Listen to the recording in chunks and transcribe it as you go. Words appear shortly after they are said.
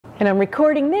And I'm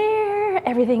recording there.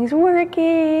 Everything's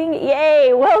working.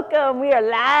 Yay, welcome. We are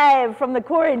live from the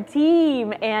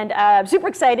QuaranTEAM, and I'm super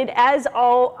excited as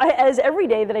every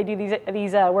day that I do these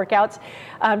workouts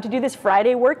to do this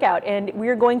Friday workout. And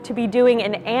we're going to be doing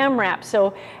an AMRAP,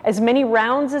 so as many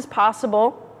rounds as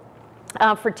possible.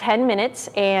 For 10 minutes,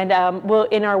 and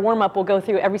in our warm-up we'll go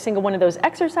through every single one of those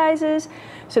exercises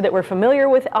so that we're familiar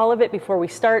with all of it before we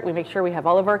start. We make sure we have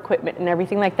all of our equipment and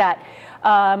everything like that.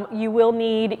 You will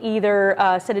need either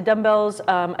a set of dumbbells,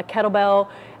 a kettlebell,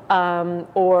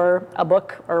 or a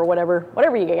book, or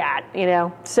whatever you got, you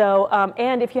know. So,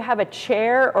 and if you have a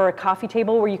chair or a coffee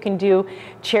table where you can do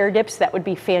chair dips, that would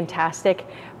be fantastic.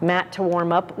 Mat to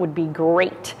warm up would be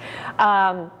great.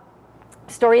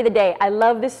 Story of the day. I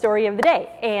love this story of the day,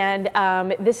 and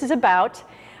this is about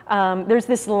there's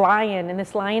this lion, and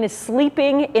this lion is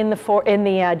sleeping in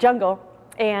the jungle,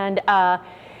 and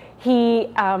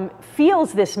he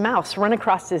feels this mouse run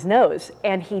across his nose,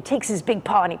 and he takes his big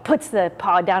paw and he puts the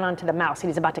paw down onto the mouse, and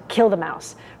he's about to kill the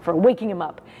mouse for waking him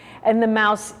up, and the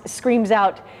mouse screams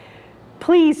out,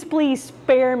 "Please, please,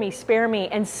 spare me, spare me,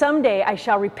 and someday I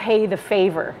shall repay the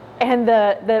favor." And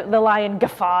the lion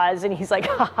guffaws, and he's like,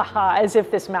 ha ha ha, as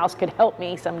if this mouse could help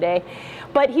me someday.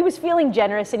 But he was feeling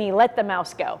generous, and he let the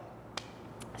mouse go.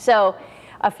 So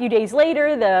a few days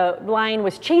later, the lion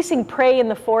was chasing prey in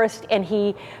the forest, and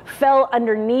he fell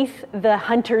underneath the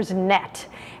hunter's net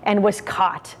and was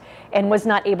caught and was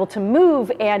not able to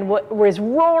move, and was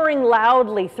roaring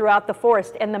loudly throughout the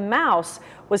forest. And the mouse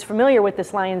was familiar with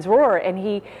this lion's roar, and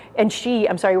she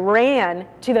ran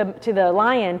to the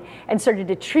lion and started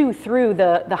to chew through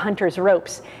the hunter's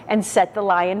ropes and set the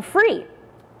lion free.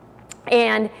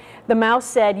 And the mouse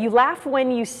said, "You laughed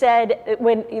when I said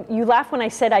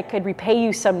I could repay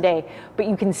you someday, but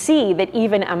you can see that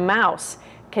even a mouse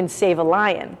can save a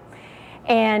lion."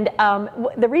 And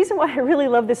the reason why I really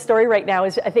love this story right now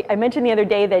is I mentioned the other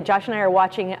day that Josh and I are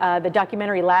watching the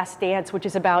documentary Last Dance, which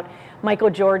is about Michael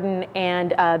Jordan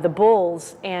and the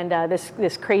Bulls, and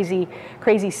this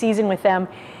crazy season with them.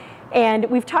 And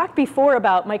we've talked before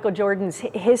about Michael Jordan's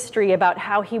history, about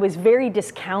how he was very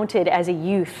discounted as a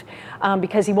youth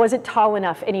because he wasn't tall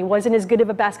enough, and he wasn't as good of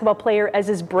a basketball player as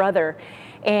his brother.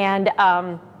 And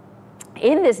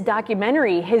in this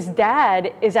documentary, his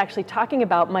dad is actually talking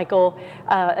about Michael,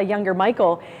 a younger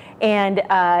Michael,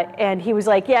 and he was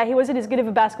like, yeah, he wasn't as good of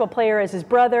a basketball player as his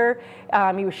brother.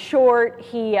 He was short.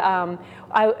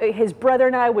 His brother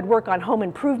and I would work on home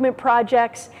improvement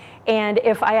projects, and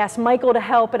if I asked Michael to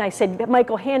help and I said,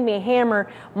 "Michael, hand me a hammer,"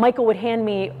 Michael would hand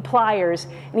me pliers,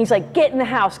 and he's like, "Get in the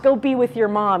house, go be with your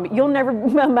mom. You'll never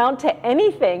amount to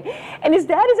anything." And his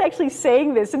dad is actually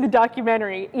saying this in the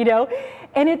documentary, you know?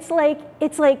 And it's like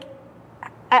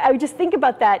I just think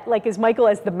about that, like, as Michael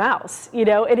as the mouse, you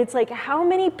know? And it's like, how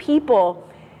many people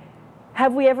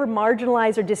have we ever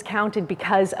marginalized or discounted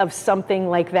because of something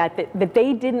like that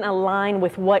they didn't align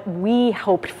with what we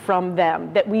hoped from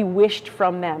them, that we wished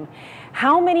from them?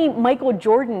 How many Michael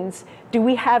Jordans do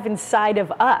we have inside of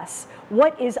us?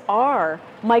 What is our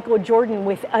Michael Jordan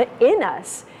within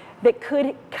us that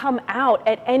could come out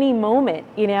at any moment,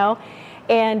 you know?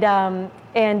 And I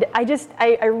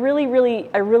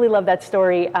really love that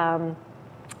story.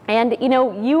 And you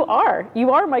know, you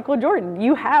are Michael Jordan.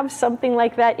 You have something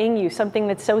like that in you, something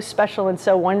that's so special and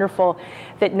so wonderful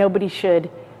that nobody should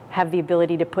have the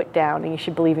ability to put down, and you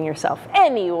should believe in yourself.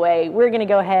 Anyway, we're gonna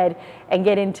go ahead and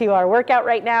get into our workout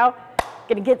right now.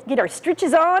 Gonna get our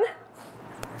stretches on.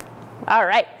 All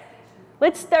right,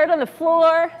 let's start on the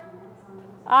floor.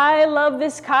 I love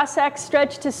this Cossack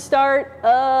stretch to start.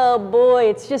 Oh boy,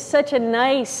 it's just such a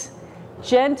nice,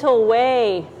 gentle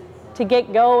way to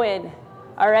get going.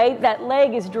 All right, that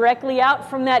leg is directly out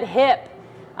from that hip.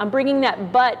 I'm bringing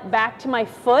that butt back to my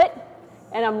foot,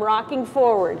 and I'm rocking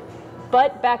forward.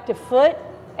 Butt back to foot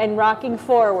and rocking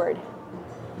forward.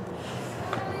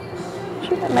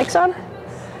 Sure that mic's on?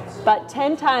 About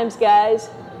 10 times, guys.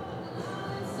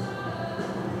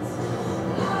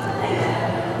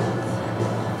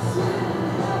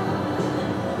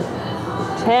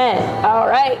 10. All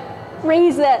right,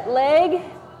 raise that leg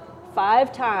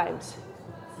 5 times.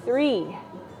 3,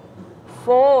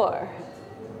 4,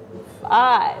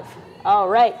 5. All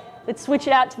right, let's switch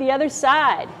it out to the other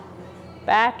side.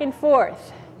 Back and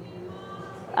forth.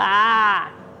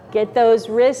 Get those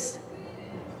wrists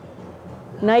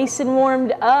nice and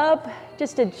warmed up.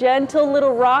 Just a gentle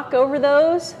little rock over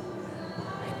those.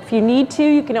 If you need to,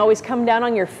 you can always come down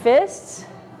on your fists.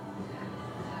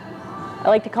 I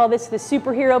like to call this the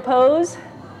superhero pose.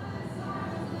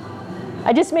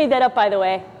 I just made that up, by the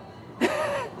way.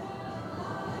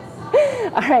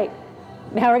 All right,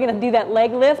 Now we're gonna do that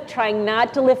leg lift, trying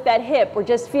not to lift that hip. We're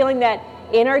just feeling that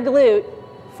inner glute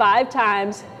 5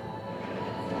 times.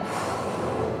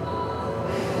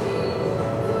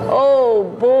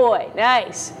 Oh boy,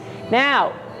 nice.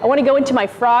 Now, I wanna go into my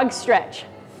frog stretch.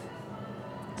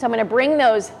 So I'm gonna bring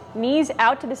those knees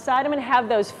out to the side. I'm gonna have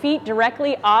those feet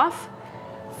directly off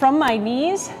from my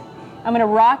knees. I'm gonna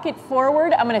rock it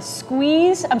forward. I'm gonna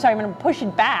squeeze, I'm gonna push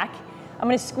it back. I'm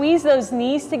gonna squeeze those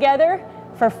knees together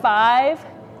for 5,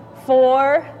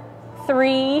 4,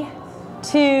 3,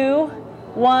 2,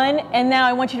 1, and now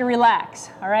I want you to relax,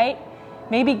 all right?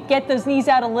 Maybe get those knees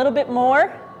out a little bit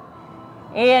more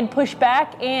and push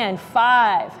back, and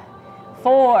 5,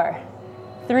 4,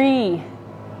 3,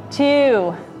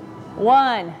 2,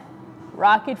 1.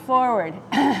 Rock it forward.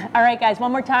 All right, guys,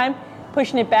 one more time.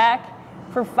 Pushing it back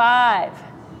for 5,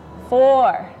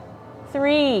 4,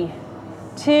 3,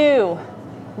 2,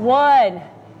 1.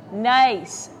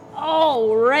 Nice.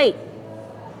 All right.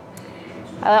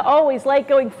 I always like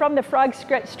going from the frog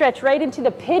stretch right into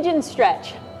the pigeon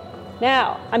stretch.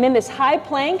 Now, I'm in this high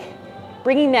plank,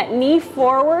 bringing that knee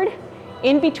forward.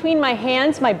 In between my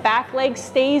hands, my back leg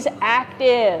stays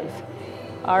active.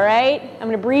 All right, I'm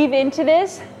gonna breathe into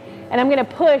this, and I'm gonna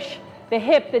push the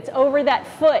hip that's over that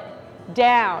foot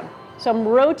down. So I'm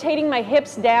rotating my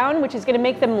hips down, which is gonna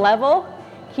make them level,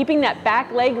 keeping that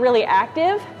back leg really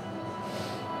active.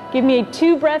 Give me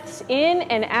 2 breaths in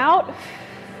and out.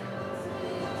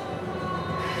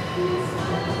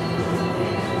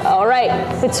 All right,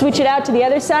 let's switch it out to the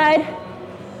other side.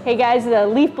 Hey guys, the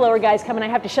leaf blower guy's coming. I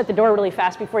have to shut the door really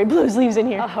fast before he blows leaves in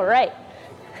here. All right.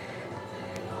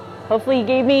 Hopefully you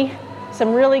gave me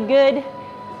some really good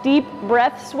deep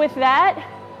breaths with that.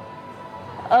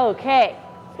 Okay,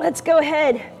 let's go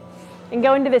ahead and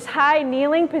go into this high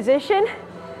kneeling position.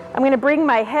 I'm gonna bring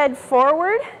my head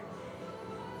forward.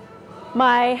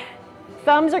 My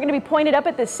thumbs are gonna be pointed up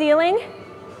at the ceiling.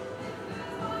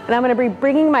 And I'm gonna be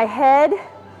bringing my head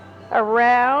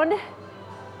around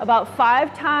about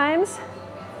 5 times,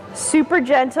 super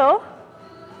gentle.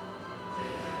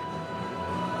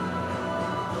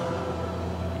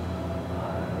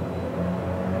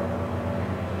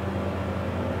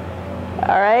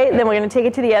 All right, then we're gonna take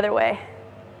it to the other way.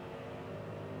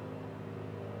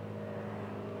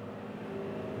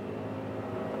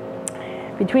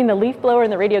 Between the leaf blower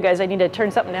and the radio guys, I need to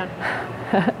turn something down.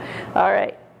 All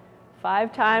right,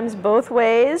 5 times both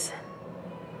ways.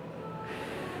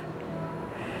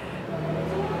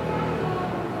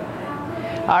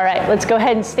 All right, let's go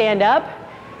ahead and stand up.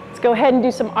 Let's go ahead and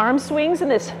do some arm swings in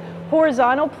this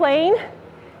horizontal plane.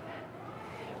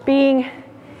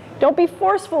 Don't be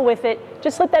forceful with it.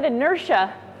 Just let that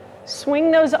inertia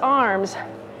swing those arms.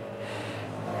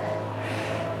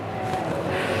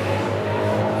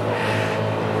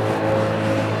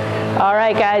 All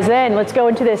right, guys, then let's go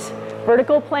into this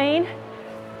vertical plane.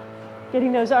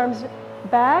 Getting those arms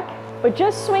back, but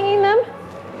just swinging them.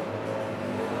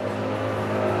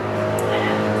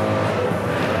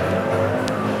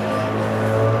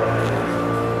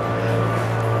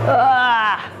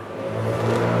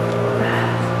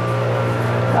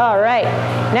 All right,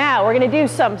 now we're gonna do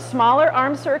some smaller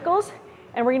arm circles,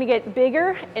 and we're gonna get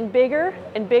bigger and bigger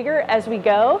and bigger as we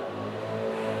go.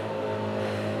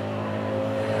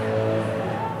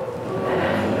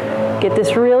 Get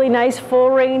this really nice full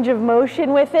range of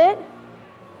motion with it.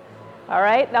 All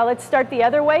right, now let's start the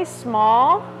other way,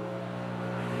 small,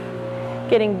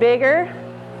 getting bigger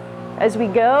as we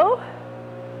go.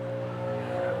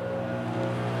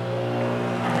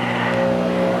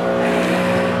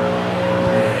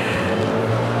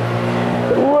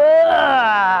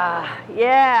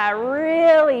 Yeah,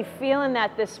 really feeling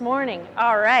that this morning.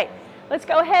 All right, let's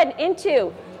go ahead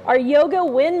into our yoga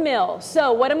windmill.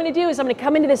 So what I'm gonna do is I'm gonna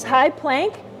come into this high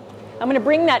plank. I'm gonna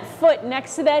bring that foot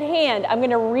next to that hand. I'm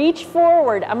gonna reach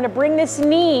forward. I'm gonna bring this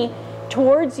knee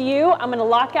towards you. I'm gonna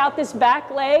lock out this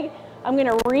back leg. I'm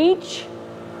gonna reach.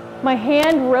 My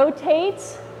hand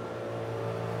rotates.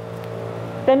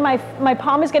 Then my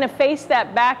palm is gonna face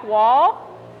that back wall.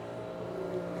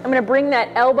 I'm gonna bring that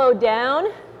elbow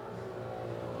down.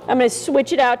 I'm going to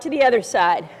switch it out to the other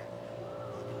side.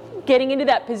 Getting into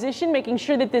that position, making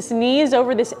sure that this knee is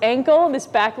over this ankle, this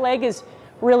back leg is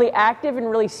really active and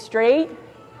really straight.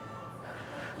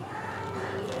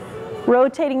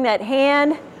 Rotating that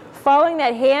hand, following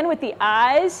that hand with the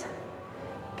eyes,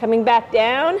 coming back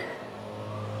down.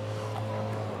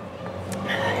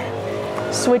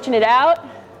 Switching it out.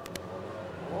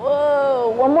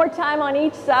 Whoa, one more time on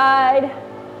each side.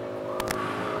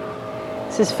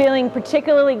 This is feeling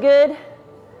particularly good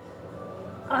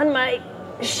on my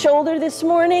shoulder this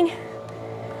morning.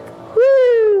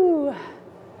 Woo!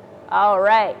 All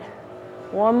right,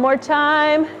 one more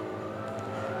time.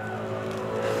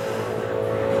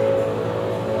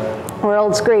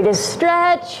 World's greatest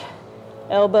stretch.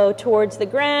 Elbow towards the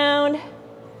ground.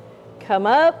 Come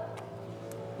up.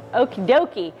 Okie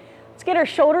dokie. Let's get our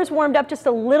shoulders warmed up just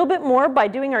a little bit more by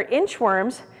doing our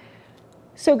inchworms.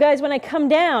 So guys, when I come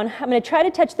down, I'm going to try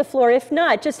to touch the floor. If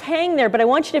not, just hang there. But I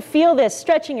want you to feel this,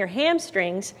 stretching your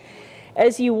hamstrings.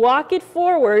 As you walk it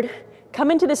forward,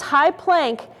 come into this high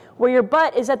plank where your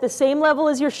butt is at the same level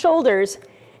as your shoulders,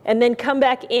 and then come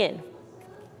back in.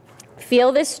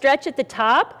 Feel this stretch at the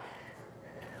top.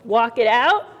 Walk it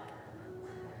out.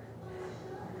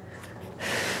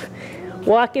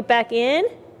 Walk it back in.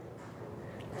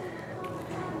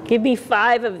 Give me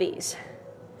 5 of these.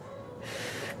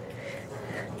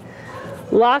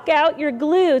 Lock out your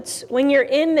glutes when you're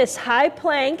in this high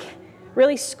plank.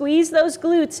 Really squeeze those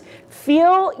glutes.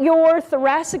 Feel your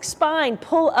thoracic spine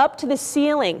pull up to the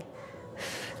ceiling.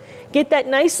 Get that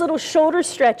nice little shoulder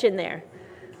stretch in there.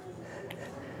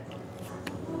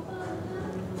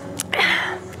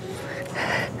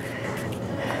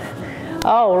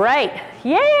 All right,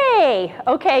 yay!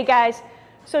 Okay guys,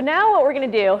 so now what we're gonna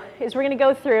do is we're gonna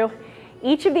go through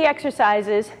each of the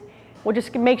exercises. We'll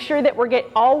just make sure that we're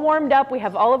all warmed up. We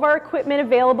have all of our equipment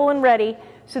available and ready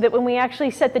so that when we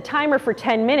actually set the timer for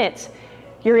 10 minutes,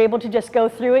 you're able to just go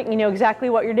through it and you know exactly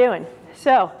what you're doing.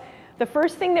 So the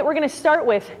first thing that we're gonna start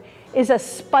with is a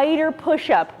spider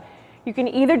push-up. You can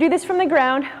either do this from the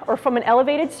ground or from an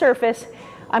elevated surface.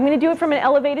 I'm gonna do it from an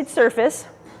elevated surface.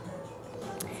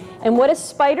 And what a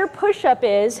spider push-up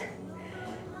is,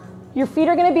 your feet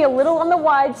are gonna be a little on the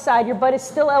wide side, your butt is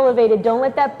still elevated, don't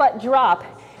let that butt drop.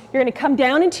 You're gonna come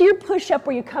down into your push-up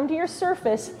where you come to your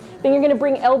surface, then you're gonna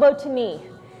bring elbow to knee.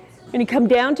 You're gonna come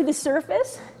down to the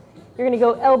surface, you're gonna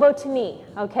go elbow to knee,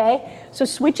 okay? So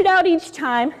switch it out each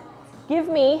time. Give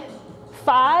me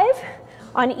 5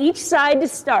 on each side to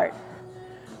start.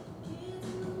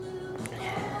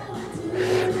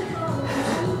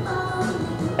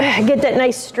 Get that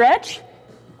nice stretch.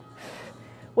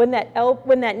 When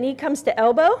that knee comes to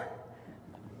elbow.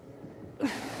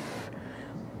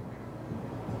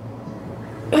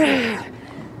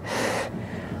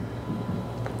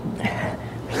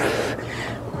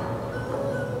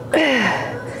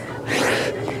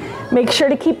 Make sure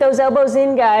to keep those elbows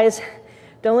in, guys.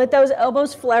 Don't let those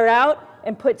elbows flare out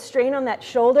and put strain on that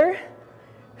shoulder.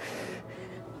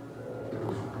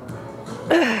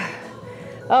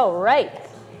 All right.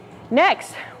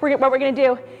 Next, what we're going to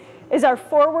do is our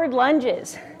forward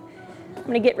lunges. I'm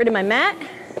going to get rid of my mat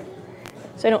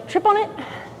so I don't trip on it.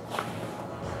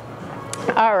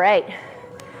 All right.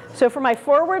 So for my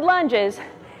forward lunges,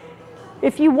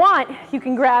 if you want, you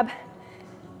can grab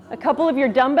a couple of your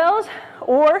dumbbells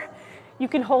or you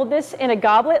can hold this in a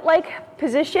goblet-like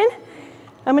position.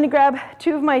 I'm going to grab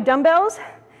 2 of my dumbbells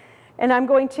and I'm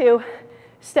going to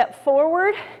step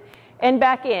forward and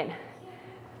back in.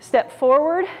 Step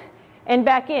forward and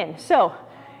back in. So,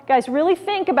 guys, really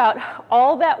think about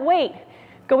all that weight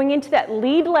going into that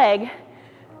lead leg,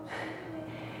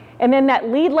 and then that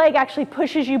lead leg actually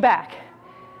pushes you back.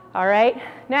 All right?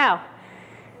 Now,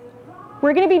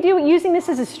 we're going to be using this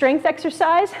as a strength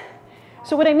exercise.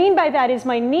 So what I mean by that is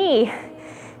my knee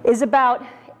is about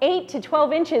 8 to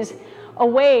 12 inches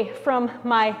away from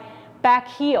my back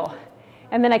heel,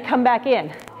 and then I come back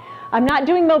in. I'm not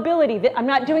doing mobility. I'm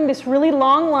not doing this really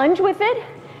long lunge with it.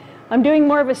 I'm doing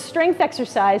more of a strength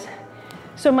exercise,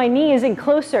 so my knee is in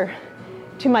closer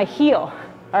to my heel,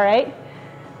 all right?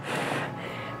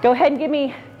 Go ahead and give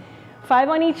me 5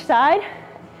 on each side.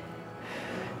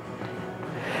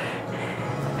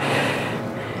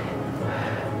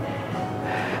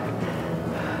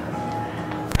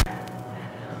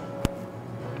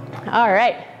 All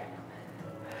right.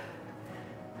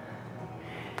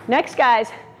 Next, guys,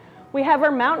 we have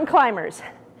our mountain climbers.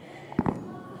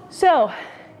 So,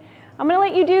 I'm going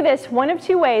to let you do this one of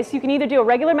 2 ways. You can either do a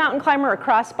regular mountain climber or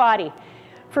cross body.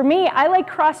 For me, I like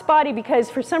cross body because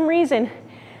for some reason,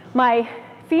 my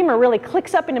femur really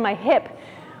clicks up into my hip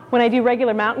when I do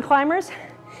regular mountain climbers.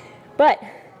 But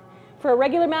for a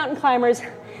regular mountain climbers,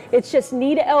 it's just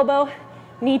knee to elbow,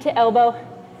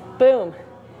 boom,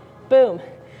 boom.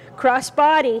 Cross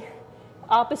body,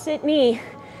 opposite knee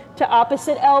to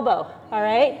opposite elbow, all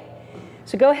right?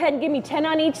 So go ahead and give me 10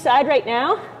 on each side right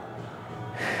now.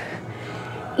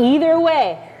 Either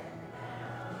way.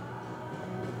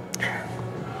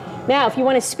 Now, if you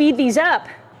want to speed these up,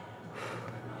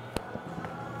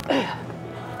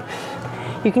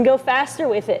 you can go faster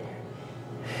with it.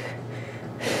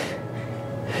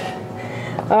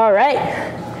 All right.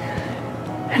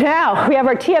 Now, we have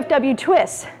our TFW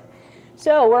twists.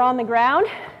 So we're on the ground.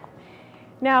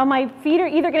 Now my feet are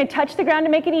either going to touch the ground to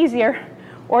make it easier,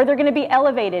 or they're going to be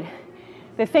elevated.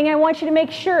 The thing I want you to make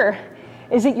sure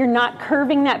is that you're not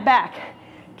curving that back.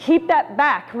 Keep that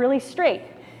back really straight.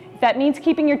 If that means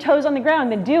keeping your toes on the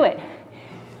ground, then do it.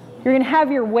 You're going to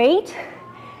have your weight.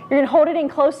 You're going to hold it in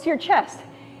close to your chest.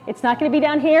 It's not going to be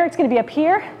down here. It's going to be up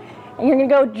here. And you're going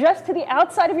to go just to the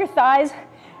outside of your thighs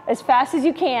as fast as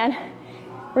you can.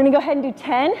 We're going to go ahead and do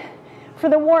 10 for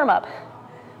the warm-up.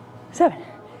 7,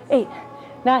 8,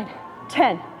 9,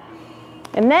 10.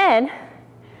 And then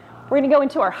we're going to go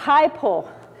into our high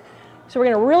pull. So we're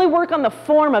going to really work on the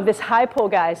form of this high pull,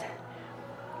 guys.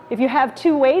 If you have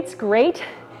 2 weights, great.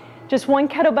 Just 1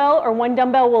 kettlebell or 1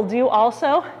 dumbbell will do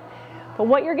also. But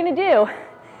what you're going to do,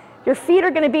 your feet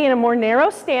are going to be in a more narrow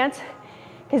stance,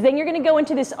 because then you're going to go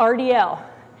into this RDL.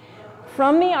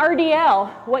 From the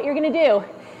RDL, what you're going to do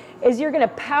is you're going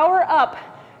to power up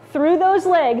through those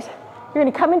legs. You're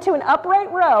going to come into an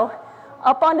upright row,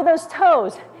 up onto those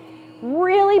toes,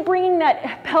 really bringing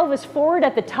that pelvis forward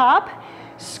at the top,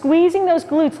 squeezing those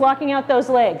glutes, locking out those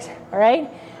legs, all right?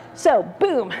 So,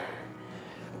 boom.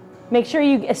 Make sure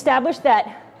you establish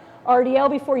that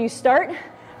RDL before you start.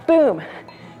 Boom.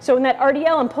 So in that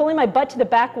RDL, I'm pulling my butt to the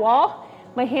back wall.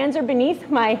 My hands are beneath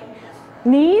my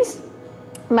knees.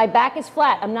 My back is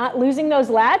flat. I'm not losing those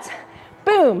lats.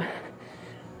 Boom.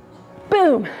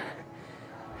 Boom.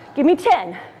 Give me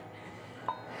 10.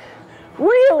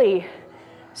 Really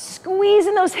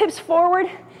squeezing those hips forward,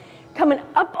 coming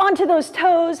up onto those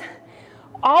toes,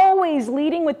 always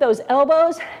leading with those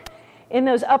elbows in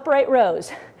those upright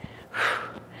rows.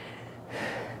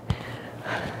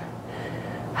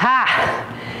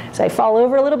 Ha! So I fall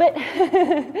over a little bit.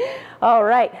 All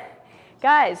right,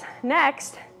 guys,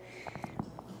 next,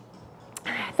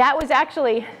 that was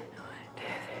actually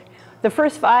the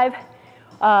first 5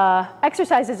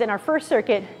 exercises in our first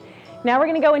circuit. Now we're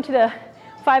going to go into the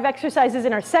 5 exercises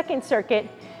in our second circuit,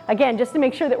 again, just to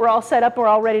make sure that we're all set up, we're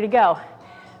all ready to go.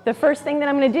 The first thing that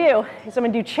I'm going to do is I'm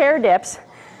going to do chair dips.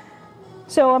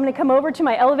 So I'm going to come over to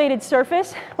my elevated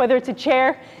surface, whether it's a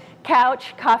chair,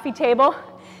 couch, coffee table.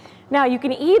 Now you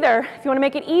can either, if you want to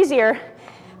make it easier,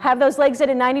 have those legs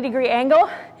at a 90-degree angle.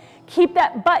 Keep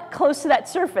that butt close to that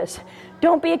surface.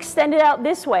 Don't be extended out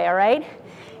this way, all right?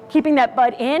 Keeping that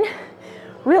butt in.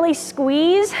 Really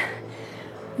squeeze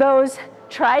those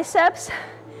triceps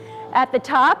at the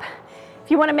top.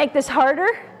 If you want to make this harder,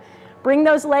 bring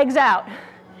those legs out,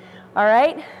 all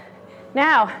right?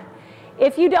 Now,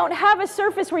 if you don't have a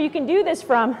surface where you can do this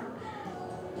from,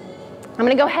 I'm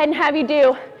going to go ahead and have you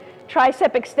do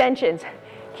tricep extensions,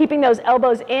 keeping those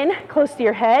elbows in close to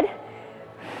your head,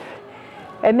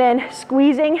 and then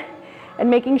squeezing and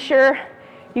making sure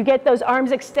you get those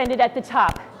arms extended at the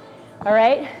top. All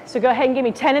right, so go ahead and give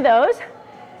me 10 of those,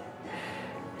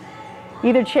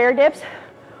 either chair dips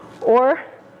or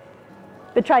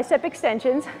the tricep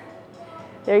extensions.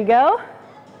 There you go.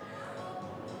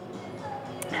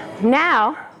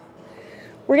 Now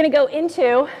we're going to go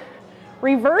into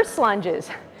reverse lunges.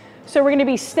 So we're going to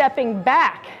be stepping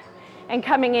back and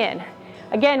coming in.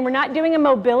 Again, we're not doing a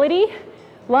mobility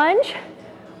lunge,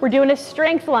 we're doing a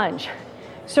strength lunge.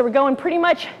 So we're going pretty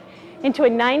much into a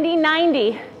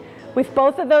 90-90 with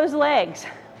both of those legs.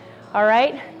 All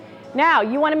right? Now,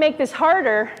 you want to make this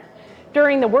harder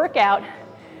during the workout.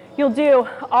 You'll do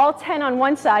all 10 on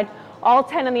one side, all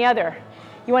 10 on the other.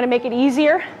 You want to make it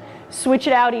easier, switch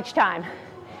it out each time.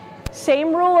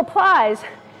 Same rule applies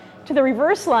to the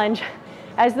reverse lunge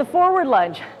as the forward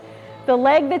lunge. The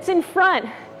leg that's in front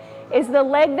is the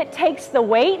leg that takes the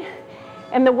weight,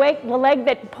 and the leg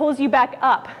that pulls you back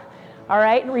up. All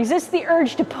right? Resist the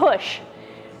urge to push.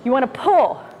 You want to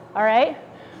pull. All right?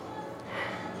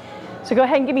 So go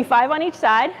ahead and give me 5 on each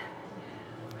side.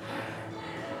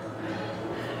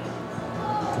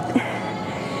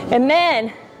 And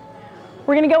then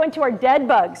we're going to go into our dead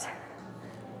bugs.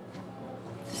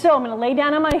 So I'm going to lay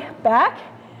down on my back.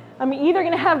 I'm either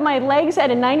going to have my legs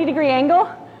at a 90-degree angle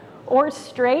or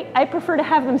straight. I prefer to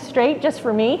have them straight just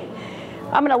for me.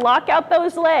 I'm going to lock out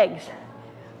those legs.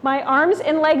 My arms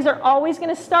and legs are always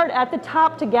going to start at the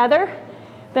top together.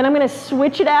 Then I'm going to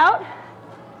switch it out,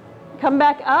 come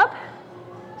back up,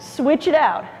 switch it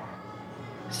out.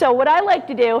 So what I like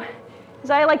to do is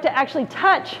I like to actually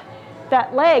touch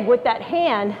that leg with that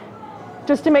hand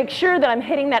just to make sure that I'm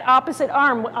hitting that opposite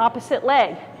arm, opposite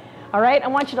leg. All right, I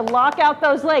want you to lock out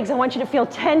those legs. I want you to feel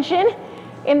tension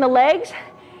in the legs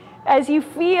as you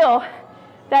feel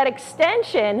that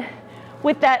extension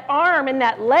with that arm and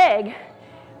that leg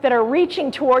that are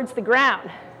reaching towards the ground.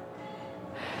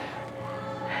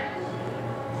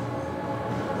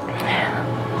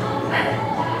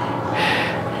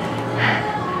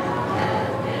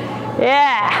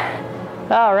 Yeah.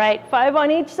 All right, 5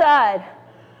 on each side.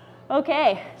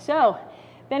 Okay, so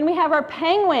then we have our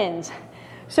penguins.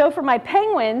 So for my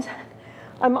penguins,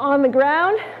 I'm on the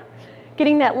ground,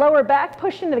 getting that lower back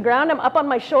pushed into the ground. I'm up on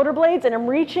my shoulder blades and I'm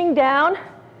reaching down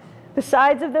the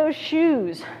sides of those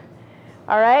shoes.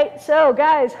 All right, so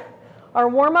guys, our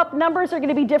warm-up numbers are going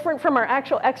to be different from our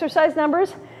actual exercise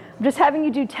numbers. I'm just having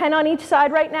you do 10 on each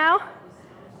side right now.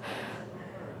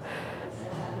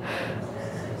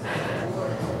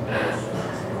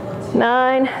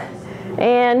 Nine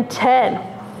and 10.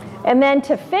 And then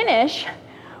to finish,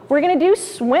 we're going to do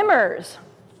swimmers.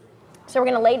 So we're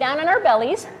going to lay down on our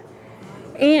bellies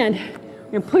and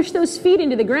we're going to push those feet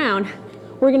into the ground.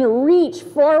 We're going to reach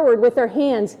forward with our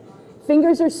hands.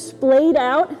 Fingers are splayed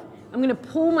out. I'm going to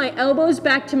pull my elbows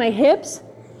back to my hips.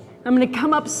 I'm going to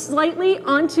come up slightly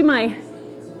onto my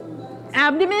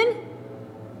abdomen.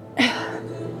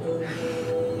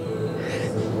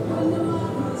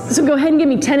 So go ahead and give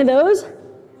me 10 of those.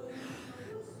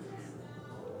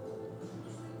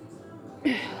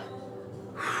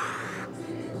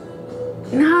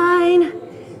 Nine.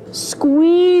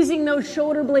 Squeezing those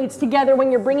shoulder blades together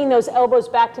when you're bringing those elbows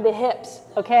back to the hips,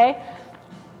 okay?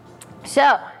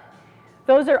 So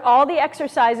those are all the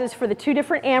exercises for the 2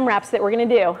 different AMRAPs that we're going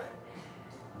to do.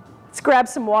 Let's grab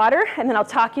some water and then I'll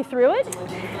talk you through it.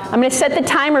 I'm going to set the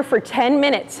timer for 10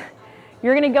 minutes.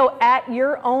 You're going to go at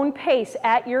your own pace,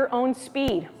 at your own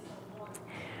speed.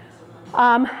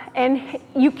 And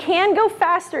you can go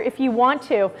faster if you want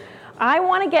to. I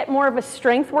want to get more of a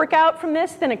strength workout from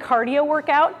this than a cardio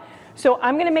workout. So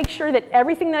I'm going to make sure that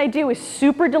everything that I do is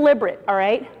super deliberate, all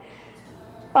right?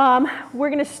 We're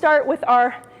going to start with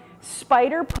our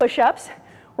spider push-ups.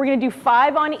 We're going to do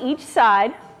 5 on each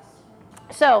side.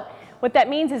 So what that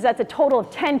means is that's a total of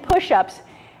 10 push-ups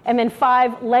and then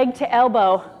 5 leg to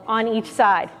elbow on each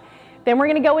side. Then we're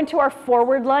going to go into our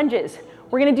forward lunges.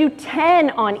 We're going to do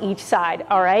 10 on each side,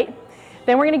 all right?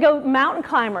 Then we're going to go mountain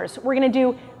climbers. We're going to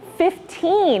do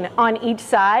 15 on each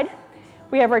side.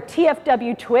 We have our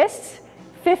TFW twists,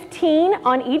 15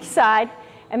 on each side,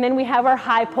 and then we have our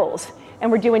high pulls,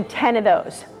 and we're doing 10 of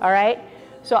those, all right?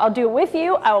 So I'll do it with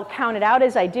you. I will count it out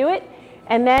as I do it,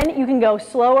 and then you can go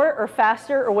slower or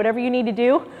faster or whatever you need to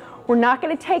do. We're not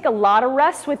going to take a lot of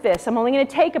rest with this. I'm only going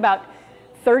to take about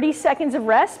 30 seconds of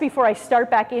rest before I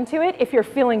start back into it. If you're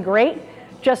feeling great,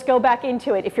 just go back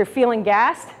into it. If you're feeling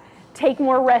gassed, take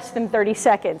more rest than 30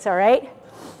 seconds, all right?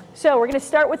 So we're going to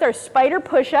start with our spider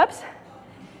push-ups,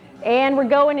 and we're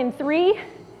going in 3,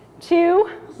 2,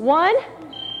 1,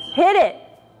 hit it.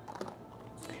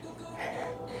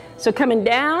 So coming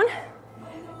down,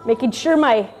 making sure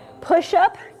my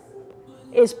push-up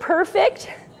is perfect.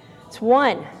 It's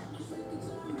 1.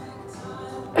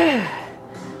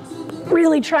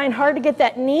 Really trying hard to get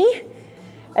that knee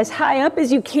as high up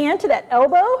as you can to that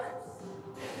elbow.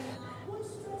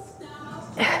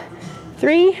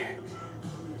 3.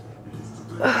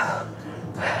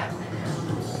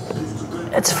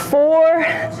 That's 4.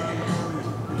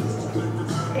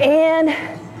 And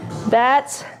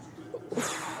that's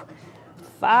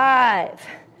 5.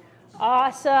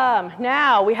 Awesome.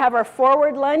 Now we have our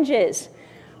forward lunges.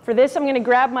 For this, I'm going to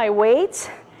grab my weights.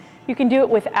 You can do it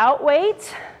without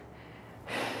weights.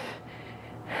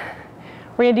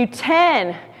 We're going to do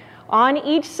 10 on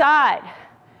each side.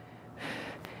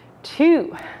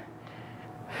 2.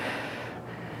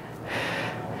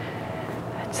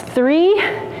 That's 3.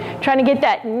 Trying to get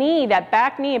that knee, that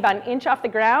back knee, about an inch off the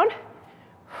ground.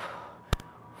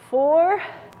 4.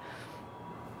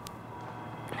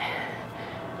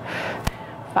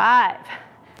 5.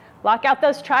 Lock out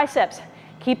those triceps.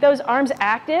 Keep those arms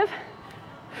active.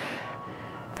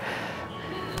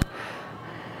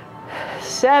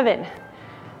 7.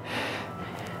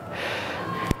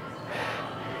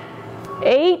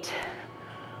 8.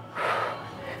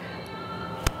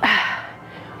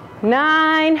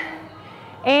 9.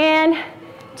 And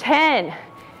 10.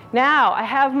 Now I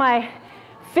have my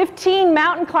 15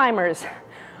 mountain climbers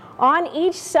on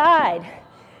each side.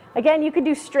 Again, you can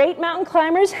do straight mountain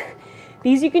climbers.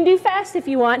 These you can do fast if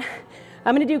you want.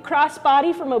 I'm going to do cross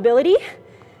body for mobility.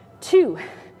 2,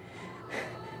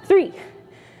 3,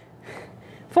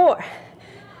 4,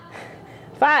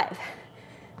 5,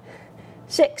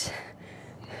 6,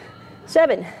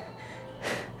 7,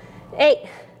 8,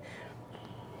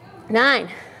 9,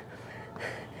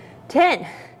 10,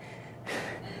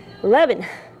 11,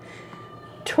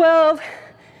 12,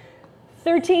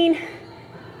 13,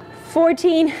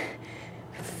 14,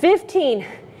 15.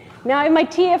 Now I have my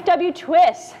TFW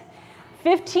twists.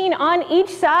 15 on each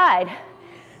side.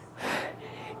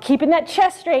 Keeping that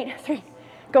chest straight. 3,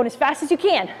 going as fast as you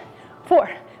can. 4,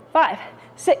 5,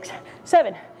 6,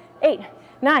 7, 8,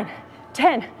 9,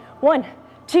 10. 1,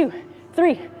 2,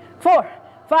 3, 4,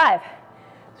 5.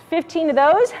 15 of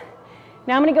those.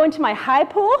 Now I'm going to go into my high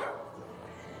pull,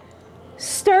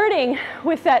 starting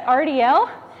with that RDL,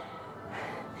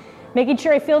 making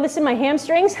sure I feel this in my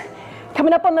hamstrings,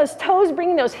 coming up on those toes,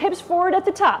 bringing those hips forward at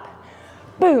the top.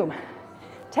 Boom.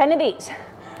 10 of these.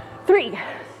 3,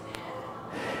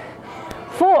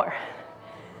 4,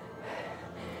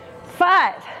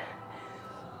 5,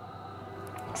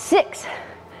 6,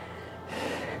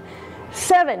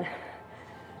 7,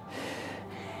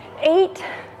 8,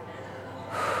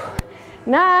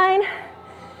 9,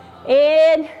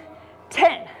 and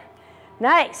 10.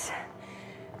 Nice.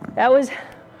 That was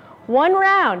one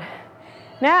round.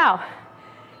 Now,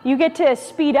 you get to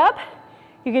speed up,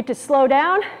 you get to slow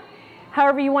down,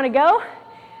 however you want to go.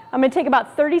 I'm going to take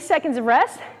about 30 seconds of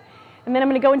rest, and then I'm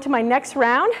going to go into my next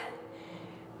round.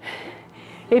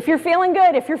 If you're feeling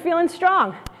good, if you're feeling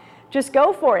strong, just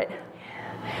go for it.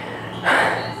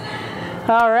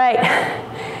 All right,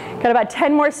 got about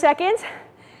 10 more seconds.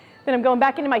 Then I'm going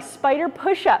back into my spider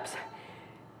push-ups.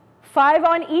 5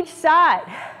 on each side.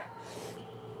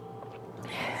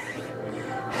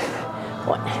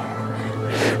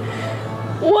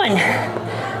 1.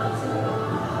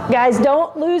 Guys,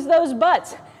 don't lose those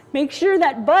butts. Make sure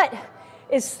that butt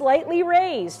is slightly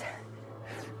raised.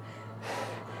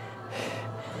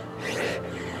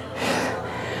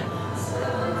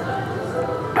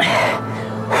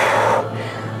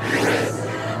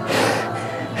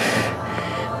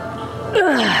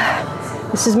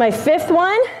 This is my 5th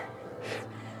one.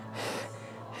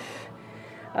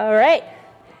 All right.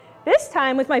 This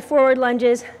time with my forward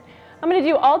lunges, I'm going to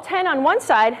do all 10 on one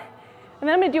side, and then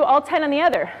I'm going to do all 10 on the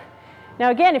other.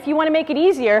 Now again, if you want to make it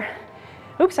easier,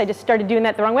 oops, I just started doing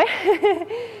that the wrong way. You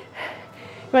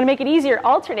want to make it easier,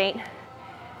 alternate.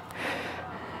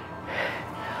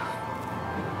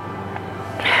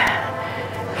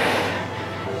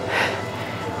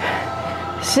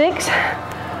 Six,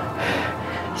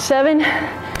 7,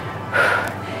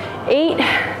 8.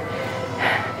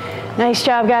 Nice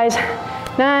job, guys.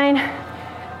 9,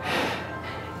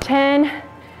 10.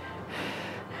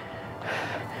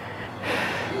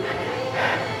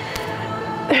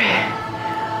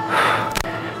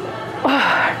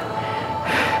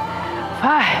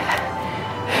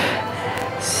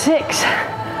 5, 6,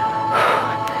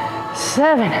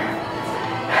 7,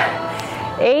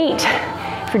 8.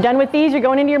 If you're done with these, you're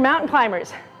going into your mountain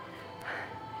climbers.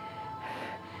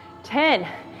 10,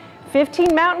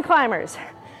 15 mountain climbers.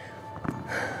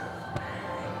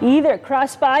 Either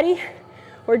cross body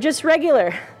or just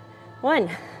regular. 1,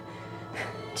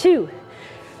 2,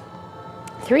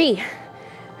 3,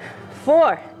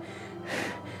 4,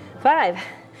 5,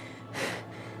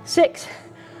 6,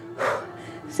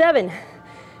 7,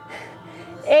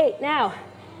 8. Now,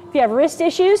 if you have wrist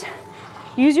issues,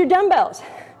 use your dumbbells.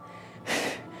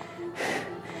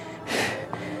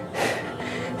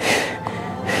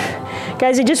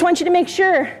 Guys, I just want you to make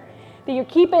sure that you're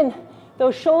keeping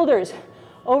those shoulders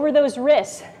over those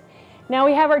wrists. Now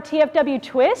we have our TFW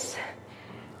twists.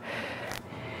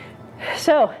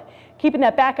 So, keeping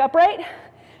that back upright.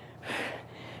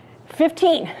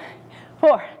 15,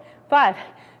 4, 5,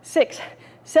 6,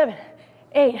 7,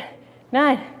 8,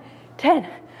 9, 10,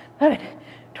 11,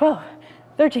 12,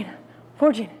 13,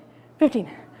 14, 15.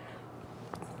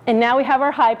 And now we have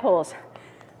our high pulls.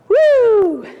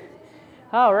 Woo!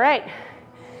 All right.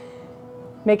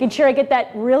 Making sure I get that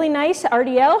really nice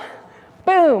RDL.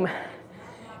 Boom.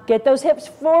 Get those hips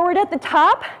forward at the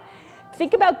top.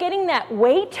 Think about getting that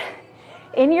weight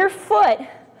in your foot,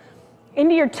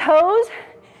 into your toes,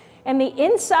 and the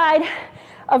inside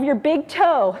of your big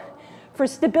toe for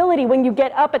stability when you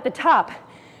get up at the top.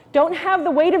 Don't have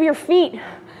the weight of your feet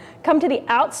come to the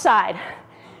outside.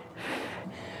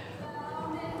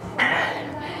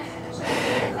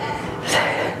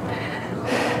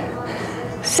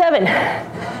 7,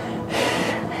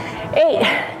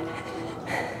 8,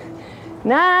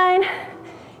 9,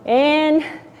 and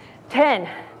 10.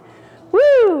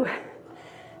 Woo!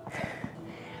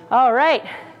 All right.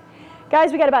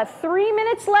 Guys, we got about 3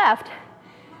 minutes left.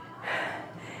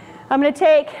 I'm going to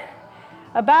take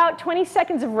about 20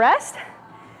 seconds of rest.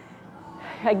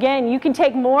 Again, you can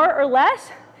take more or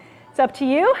less. It's up to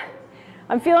you.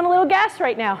 I'm feeling a little gassed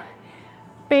right now.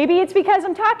 Maybe it's because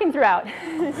I'm talking throughout.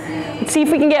 Let's see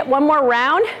if we can get one more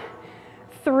round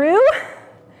through.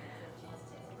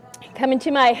 Come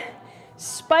into my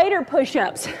spider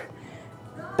push-ups.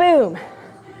 Boom.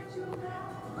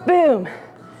 Boom.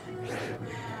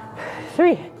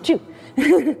 3,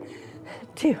 2,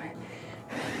 2,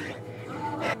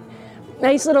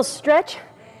 Nice little stretch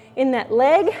in that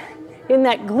leg, in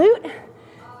that glute.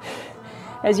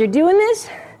 As you're doing this,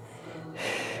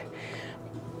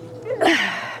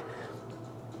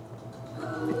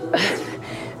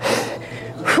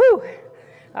 whew.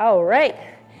 All right,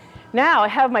 now I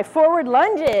have my forward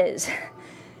lunges.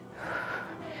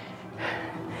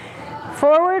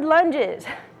 Forward lunges.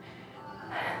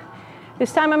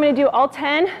 This time I'm going to do all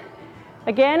 10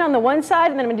 again on the one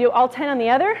side, and then I'm going to do all 10 on the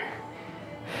other.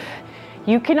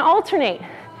 You can alternate.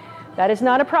 That is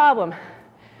not a problem.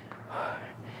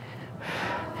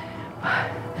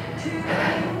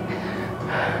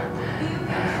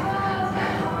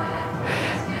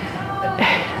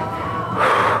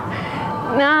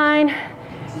 Nine,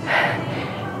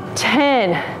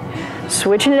 10.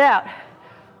 Switching it out.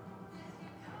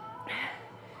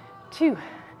 2,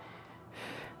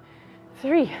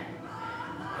 3,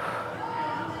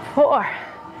 4,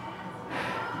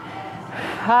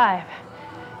 5,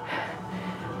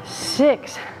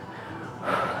 6,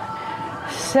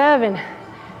 7,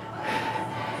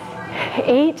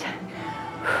 8,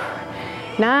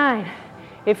 9.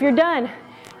 If you're done,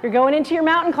 you're going into your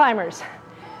mountain climbers.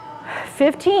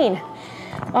 15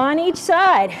 on each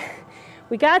side.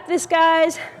 We got this,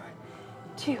 guys.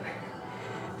 2,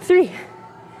 3,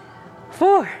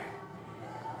 4,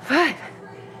 5,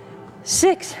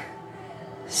 6,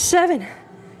 7,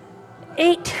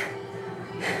 8,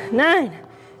 9,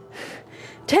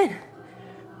 10,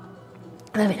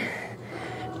 11,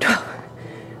 12,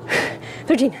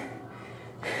 13,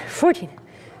 14,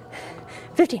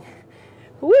 15.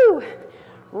 Woo!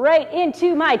 Right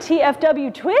into my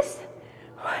TFW twist.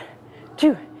 1,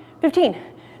 2, 15,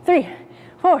 3,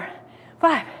 4,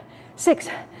 5, 6,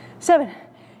 7,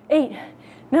 8,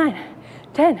 9,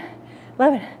 10,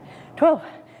 11, 12,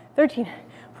 13,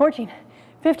 14,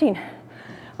 15.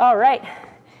 All right.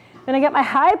 Then I got my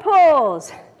high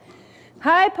pulls.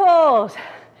 High pulls.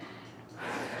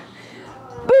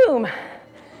 Boom.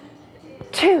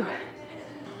 2,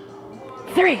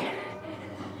 3,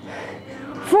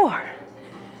 4,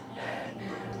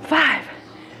 5,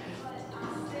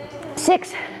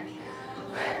 6,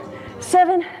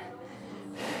 7,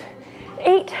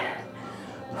 8,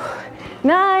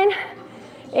 9,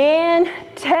 and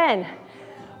 10.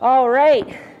 All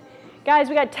right. Guys,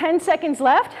 we got 10 seconds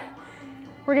left.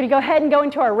 We're going to go ahead and go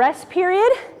into our rest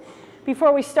period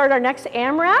before we start our next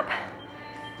AMRAP.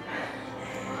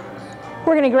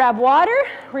 We're going to grab water.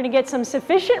 We're going to get some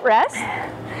sufficient rest.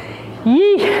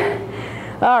 Yee.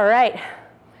 All right.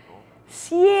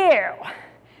 So,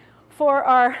 for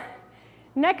our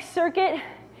next circuit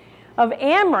of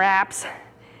AMRAPs,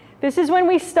 this is when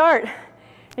we start.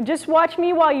 And just watch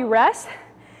me while you rest.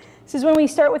 This is when we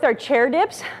start with our chair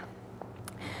dips.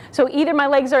 So either my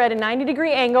legs are at a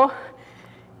 90-degree angle,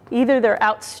 either they're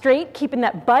out straight, keeping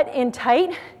that butt in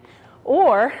tight,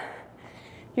 or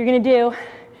you're going to do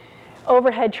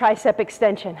overhead tricep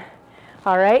extension.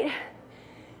 All right?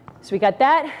 So we got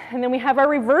that, and then we have our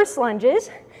reverse lunges.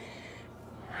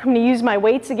 I'm going to use my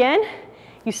weights again.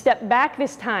 You step back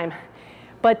this time,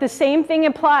 but the same thing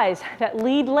applies. That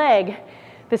lead leg,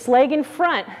 this leg in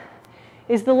front,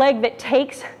 is the leg that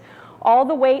takes all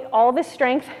the weight, all the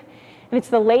strength, and it's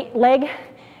the leg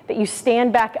that you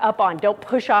stand back up on. Don't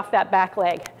push off that back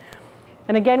leg.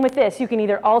 And again with this, you can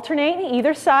either alternate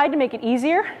either side to make it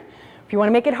easier. If you want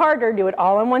to make it harder, do it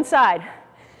all on one side.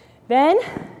 Then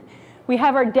we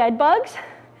have our dead bugs.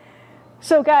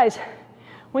 So guys,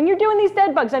 when you're doing these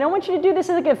dead bugs, I don't want you to do this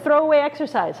as like a throwaway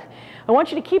exercise. I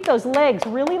want you to keep those legs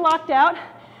really locked out.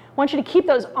 I want you to keep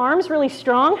those arms really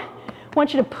strong. I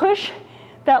want you to push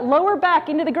that lower back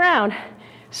into the ground,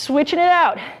 switching it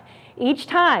out each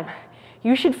time.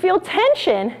 You should feel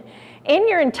tension in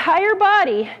your entire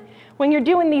body when you're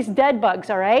doing these dead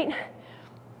bugs, all right?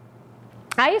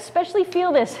 I especially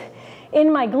feel this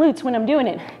in my glutes when I'm doing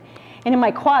it, and in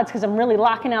my quads because I'm really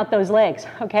locking out those legs,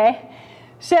 okay?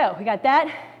 So we got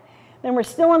that. Then we're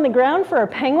still on the ground for our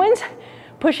penguins,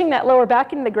 pushing that lower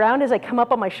back into the ground as I come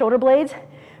up on my shoulder blades.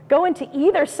 Go into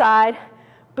either side,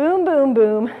 boom, boom,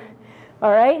 boom,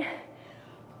 all right?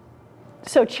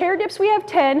 So chair dips we have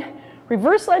 10,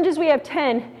 reverse lunges we have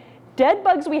 10, dead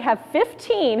bugs we have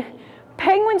 15,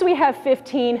 penguins we have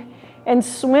 15, and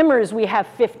swimmers we have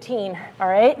 15, all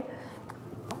right?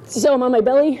 So I'm on my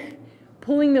belly,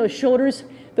 pulling those shoulders,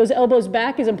 those elbows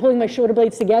back as I'm pulling my shoulder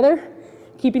blades together,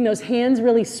 keeping those hands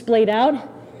really splayed out,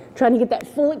 trying to get that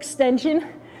full extension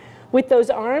with those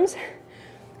arms.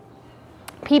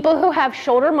 People who have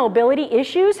shoulder mobility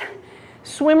issues,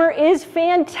 swimmer is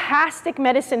fantastic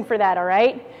medicine for that, all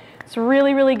right? It's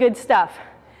really, really good stuff.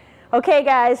 Okay,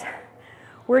 guys,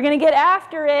 we're gonna get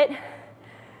after it.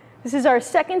 This is our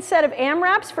second set of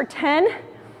AMRAPs for 10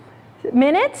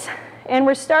 minutes. And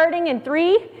we're starting in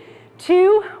 3,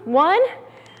 2, 1.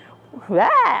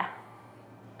 Ah.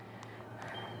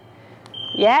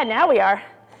 Yeah, now we are.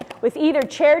 With either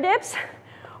chair dips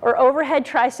or overhead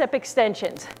tricep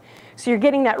extensions. So you're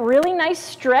getting that really nice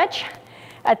stretch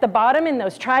at the bottom in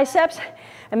those triceps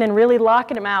and then really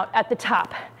locking them out at the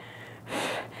top.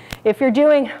 If you're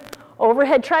doing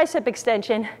overhead tricep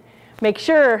extension, make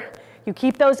sure you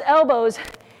keep those elbows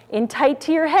in tight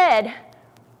to your head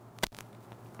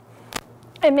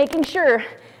and making sure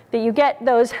that you get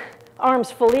those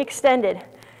arms fully extended.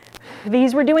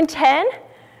 These we're doing 10.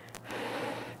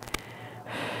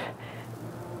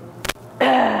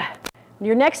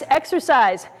 Your next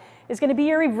exercise is going to be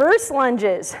your reverse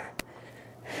lunges.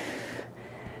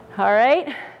 All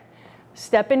right,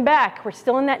 stepping back. We're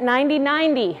still in that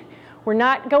 90-90. We're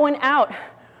not going out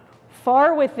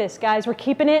far with this, guys. We're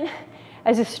keeping it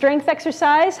as a strength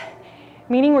exercise,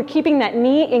 meaning we're keeping that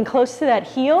knee in close to that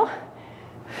heel.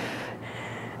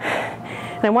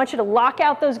 And I want you to lock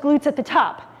out those glutes at the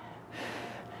top.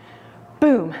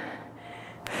 Boom.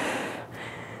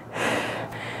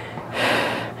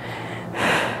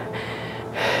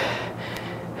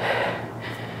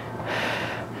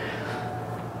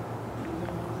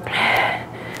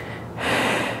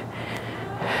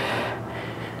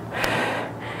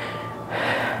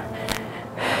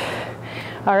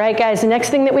 All right, guys, the next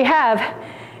thing that we have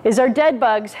is our dead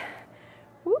bugs.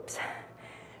 Whoops.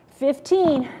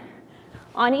 15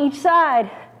 on each side.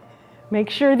 Make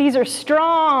sure these are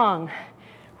strong.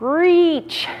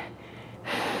 Reach.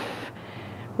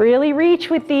 Really reach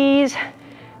with these.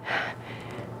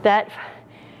 That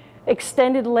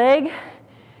extended leg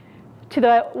to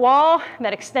the wall,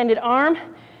 that extended arm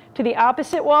to the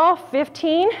opposite wall.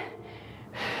 15.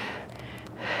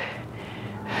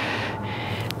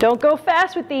 Don't go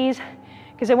fast with these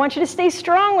because I want you to stay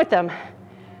strong with them.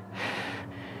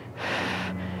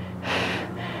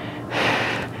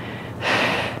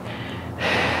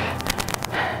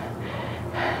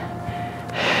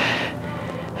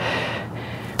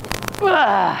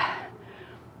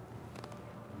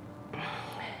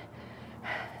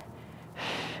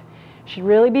 Should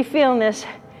really be feeling this.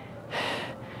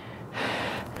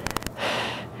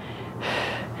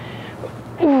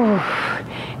 Ooh.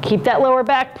 Keep that lower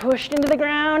back pushed into the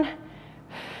ground.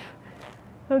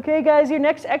 Okay, guys, your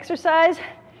next exercise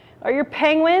are your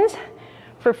penguins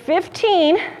for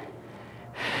 15.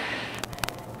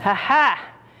 Ha-ha.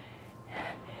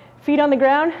 Feet on the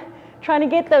ground, trying to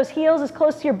get those heels as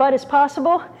close to your butt as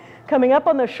possible. Coming up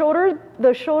on those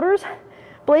shoulders,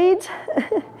 blades.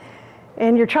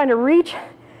 And you're trying to reach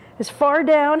as far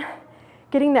down,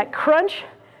 getting that crunch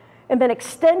and then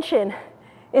extension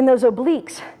in those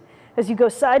obliques as you go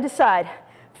side to side.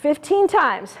 15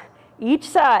 times each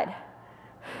side.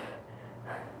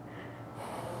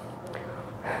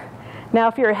 Now,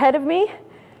 if you're ahead of me,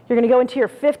 you're going to go into your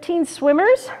 15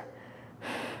 swimmers.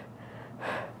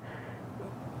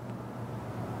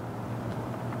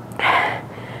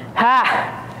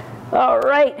 Ha! All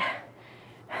right.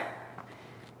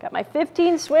 Got my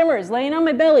 15 swimmers laying on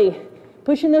my belly,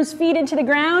 pushing those feet into the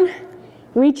ground,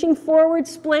 reaching forward,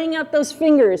 splaying out those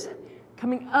fingers,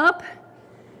 coming up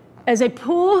as I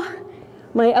pull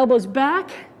my elbows back.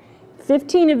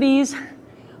 15 of these.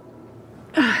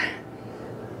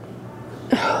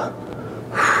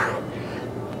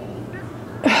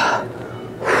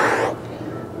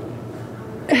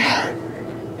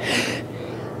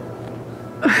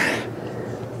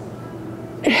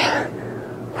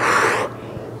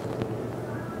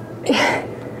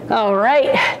 All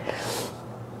right.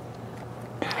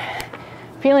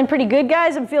 Feeling pretty good,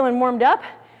 guys. I'm feeling warmed up.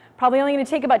 Probably only going to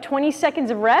take about 20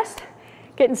 seconds of rest.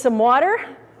 Getting some water.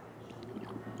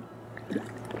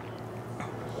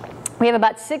 We have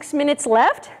about 6 minutes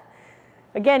left.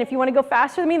 Again, if you want to go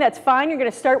faster than me, that's fine. You're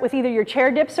going to start with either your chair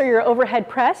dips or your overhead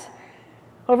press.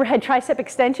 Overhead tricep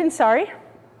extension, sorry.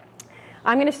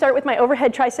 I'm going to start with my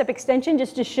overhead tricep extension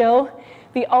just to show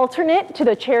the alternate to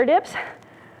the chair dips.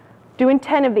 Doing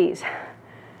 10 of these.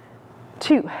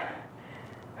 2,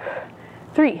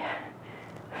 3,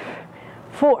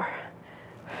 4,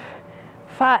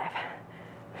 5,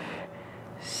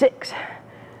 6,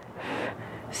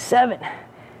 7.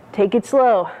 Take it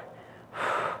slow.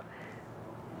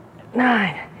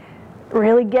 9.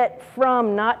 Really get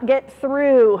from, not get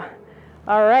through.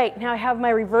 All right, now I have my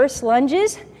reverse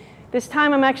lunges. This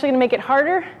time I'm actually going to make it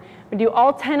harder. I'm going to do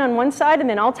all 10 on one side and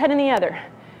then all 10 on the other.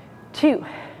 2,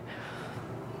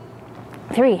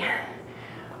 3,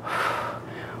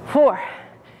 4,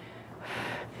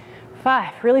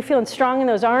 5. Really feeling strong in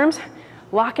those arms,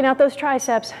 locking out those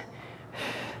triceps.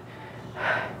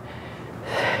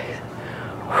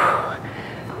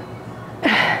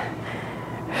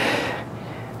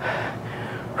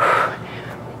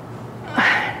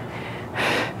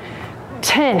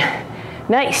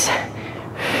 Nice.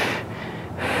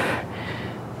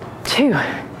 2,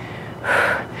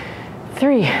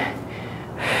 3,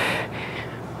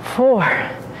 4,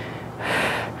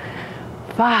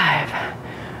 5,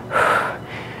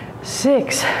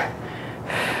 6,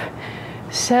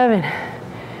 7,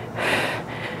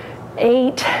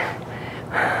 8,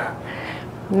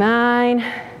 9,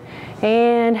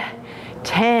 and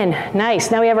 10. Nice.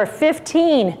 Now we have our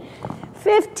 15.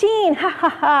 15, ha ha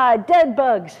ha, dead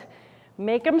bugs.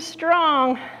 Make them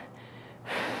strong.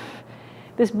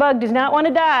 This bug does not want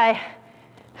to die.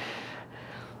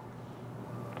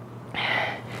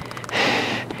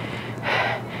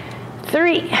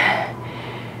 3,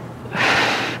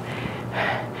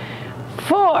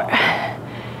 4,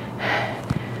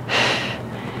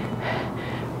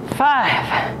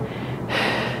 5,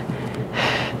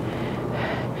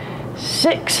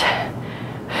 6,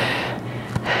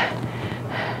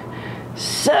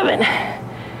 7,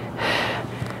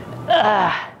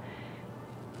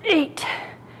 8,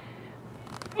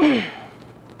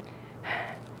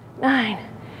 9,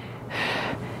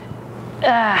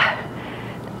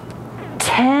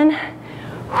 10,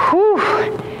 whew,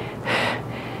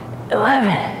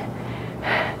 11,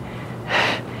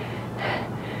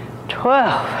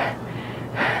 12,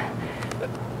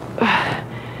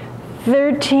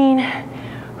 13,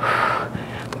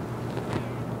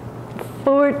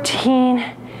 14,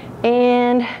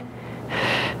 and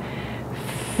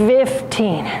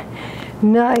 15.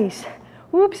 Nice.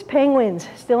 Whoops, penguins,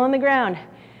 still on the ground.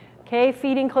 Okay,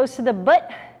 feet in close to the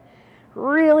butt.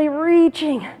 Really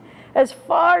reaching as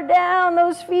far down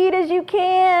those feet as you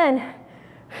can. –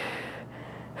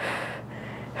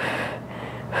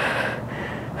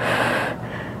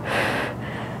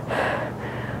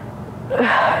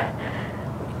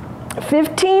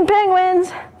 15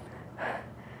 penguins.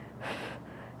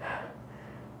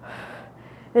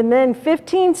 And then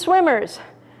 15 swimmers.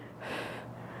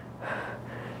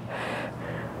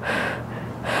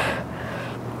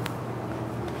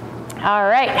 All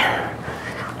right.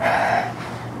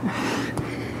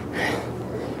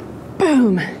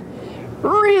 Boom.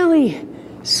 Really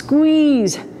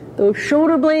squeeze those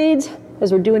shoulder blades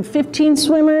as we're doing 15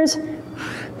 swimmers.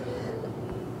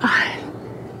 5,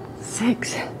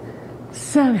 6,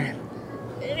 7,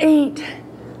 8,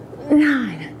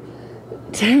 9,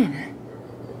 10.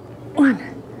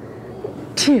 1,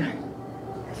 2,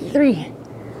 3,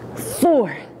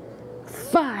 4,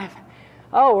 5.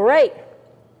 All right.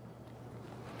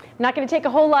 I'm not going to take a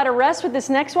whole lot of rest with this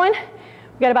next one.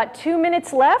 We've got about 2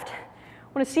 minutes left. I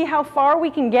want to see how far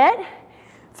we can get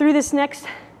through this next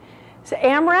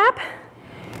AMRAP.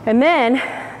 And then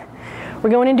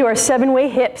we're going into our 7-way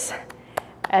hips.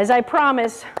 As I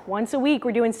promised, once a week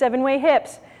we're doing 7-way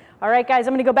hips. All right, guys,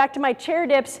 I'm going to go back to my chair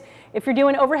dips. If you're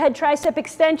doing overhead tricep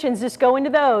extensions, just go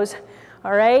into those.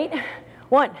 All right?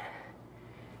 1,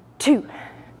 2,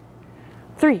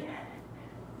 3,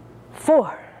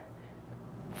 4,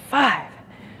 5,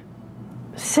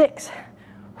 6,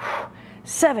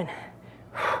 7,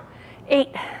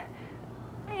 8,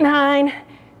 9,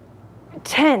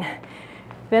 10.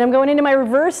 Then I'm going into my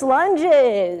reverse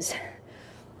lunges.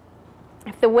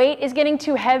 If the weight is getting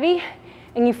too heavy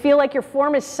and you feel like your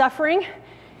form is suffering,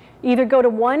 either go to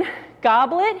one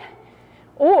goblet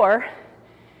or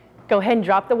go ahead and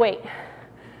drop the weight.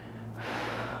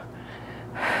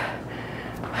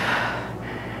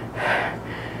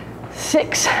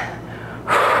 6,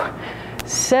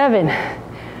 7,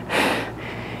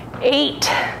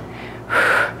 8,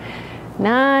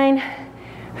 9,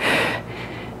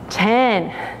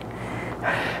 10.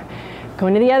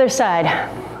 Going to the other side.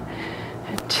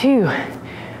 2,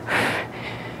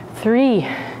 3,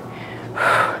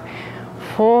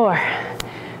 4,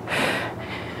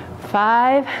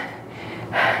 5,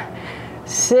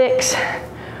 6,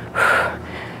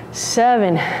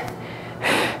 7,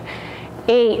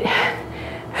 8,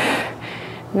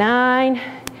 9,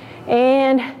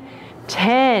 and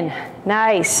 10.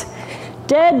 Nice.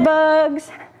 Dead bugs.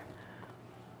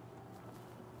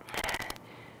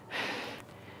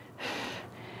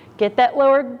 Get that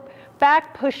lower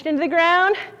back pushed into the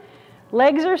ground.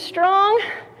 Legs are strong.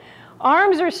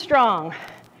 Arms are strong.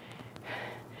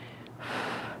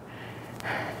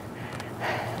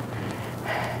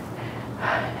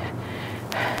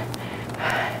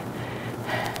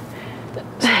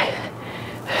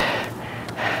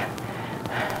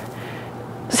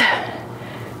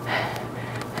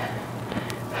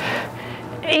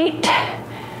 Eight,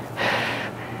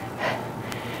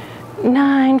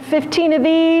 9, 15 of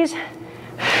these.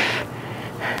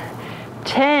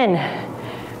 10.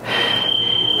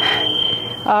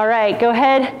 All right, go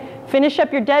ahead, finish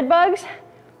up your dead bugs.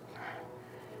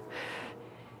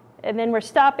 And then we're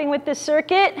stopping with this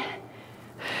circuit.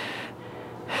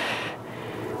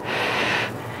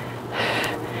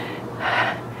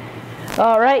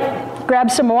 All right,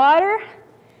 grab some water,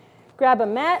 grab a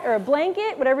mat or a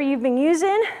blanket, whatever you've been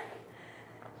using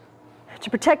to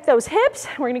protect those hips.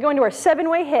 We're gonna go into our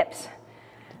 7-way hips.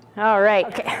 All right.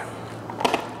 Okay.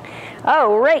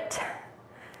 All right.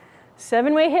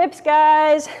 7-way hips,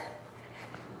 guys.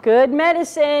 Good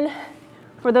medicine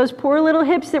for those poor little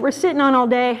hips that we're sitting on all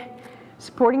day.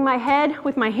 Supporting my head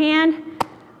with my hand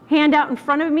out in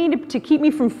front of me to keep me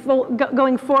from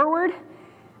going forward.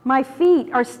 My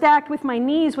feet are stacked with my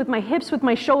knees, with my hips, with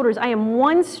my shoulders. I am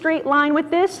one straight line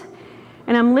with this,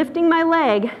 and I'm lifting my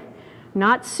leg,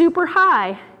 not super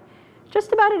high,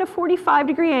 just about at a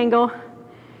 45-degree angle,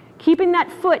 keeping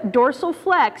that foot dorsal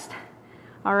flexed,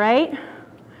 all right?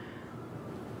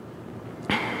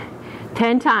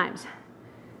 10 times.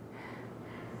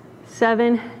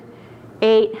 7,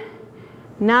 8,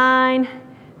 9,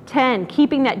 10.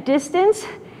 Keeping that distance,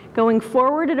 going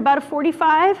forward at about a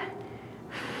 45.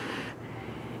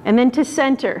 And then to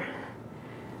center.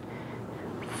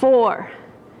 4,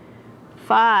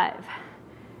 5,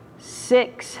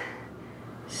 6,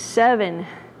 7.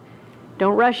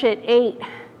 Don't rush it. 8,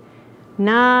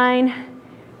 9,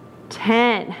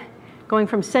 10. Going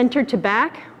from center to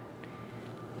back.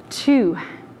 2,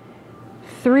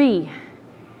 3,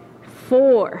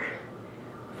 4,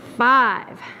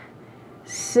 5,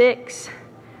 6.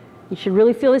 You should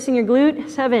really feel this in your glute.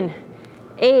 7,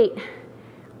 8,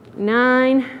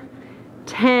 9,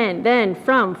 10. Then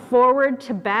from forward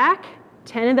to back,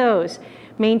 10 of those.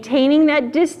 Maintaining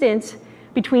that distance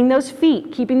between those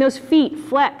feet, keeping those feet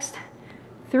flexed.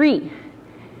 3,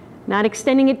 not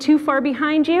extending it too far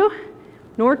behind you,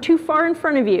 nor too far in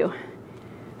front of you.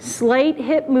 Slight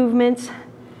hip movements.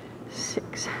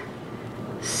 6,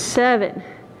 7,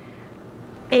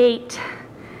 8,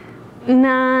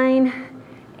 9,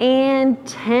 and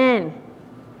 10.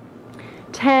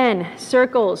 10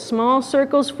 circles, small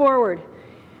circles forward.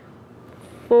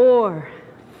 4,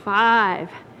 5,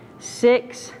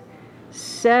 6,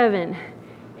 7,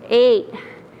 8,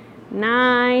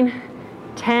 9,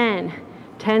 10.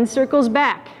 10 circles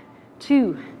back.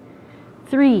 2,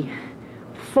 3,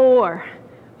 4,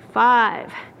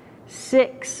 5,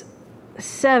 6,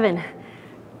 7,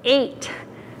 8,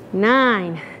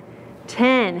 9,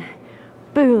 10.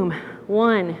 Boom.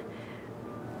 1,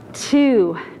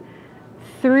 2,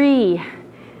 3,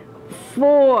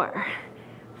 4,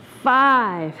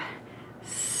 5,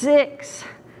 6,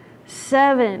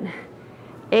 7,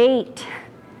 8,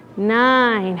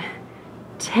 9,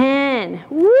 10.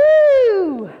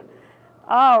 Woo!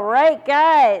 All right,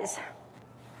 guys.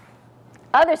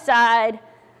 Other side.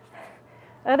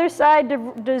 Other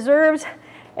side deserves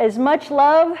as much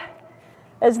love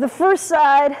as the first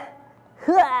side.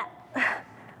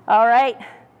 All right.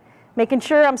 Making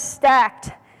sure I'm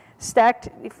stacked. Stacked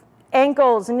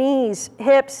ankles, knees,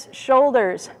 hips,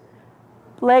 shoulders.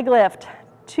 Leg lift.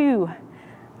 2,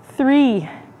 3,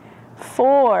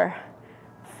 4,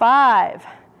 5,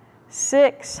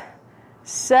 6,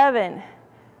 7,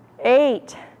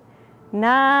 8,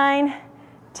 9,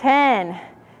 10.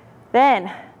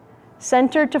 Then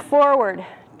center to forward.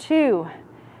 2,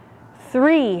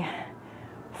 3,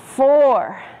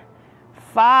 4,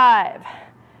 5,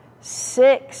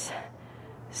 6,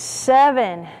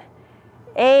 7,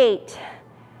 8,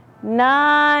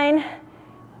 9,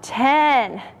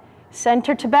 10.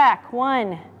 Center to back.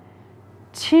 1,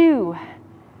 2,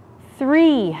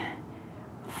 3,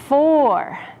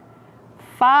 4,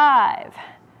 5,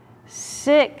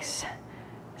 6,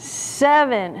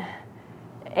 7,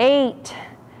 8,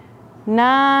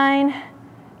 9,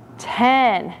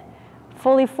 10.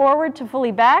 Fully forward to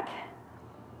fully back.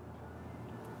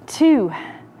 2,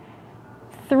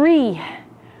 3,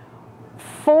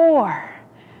 4,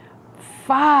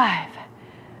 5,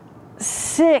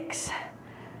 6,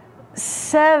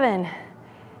 7,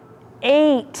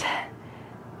 8,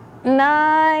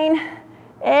 9,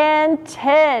 and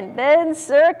 10. Then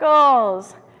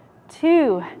circles.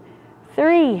 2,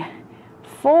 3,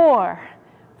 4,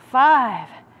 5,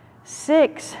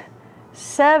 6,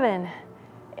 7,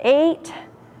 8,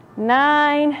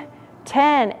 9,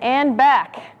 10. And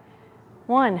back.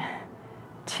 1,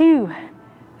 2,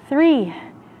 3,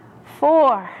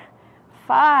 4,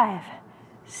 5,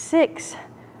 6,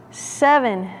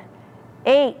 7,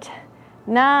 8,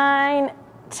 9,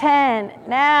 10.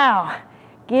 Now,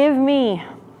 give me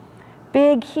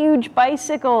big, huge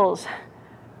bicycles.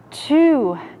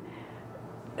 2,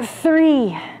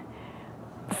 3,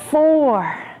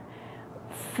 4,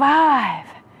 5,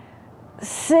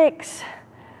 6,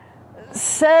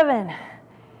 7,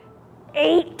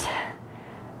 8,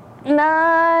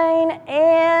 9,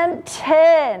 and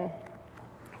 10.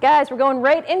 Guys, we're going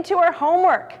right into our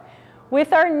homework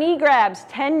with our knee grabs,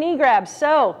 10 knee grabs.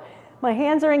 So my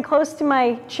hands are in close to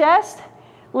my chest,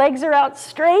 legs are out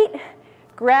straight,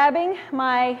 grabbing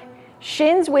my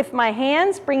shins with my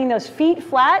hands, bringing those feet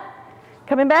flat,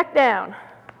 coming back down.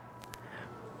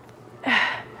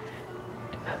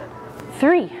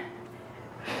 3,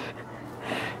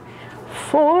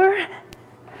 4,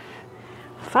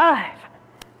 5,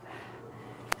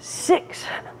 6,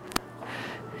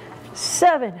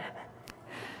 7,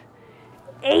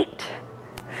 8,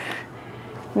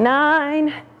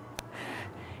 9,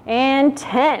 and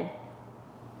 10.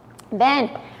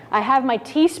 Then I have my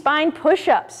T-spine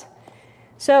push-ups.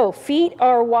 So feet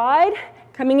are wide,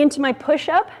 coming into my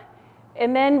push-up,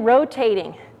 and then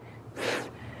rotating.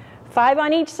 5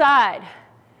 on each side.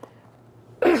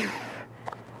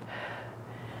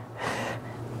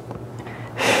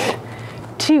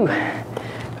 2.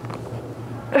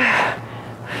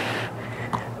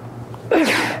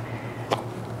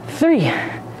 3.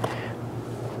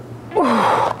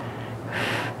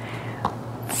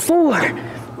 4.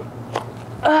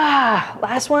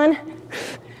 Last one.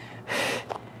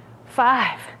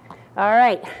 5. All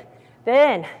right.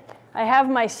 Then I have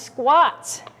my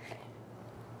squats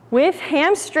with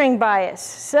hamstring bias.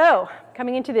 So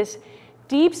coming into this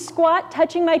deep squat,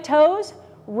 touching my toes,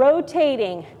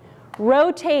 rotating,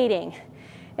 rotating,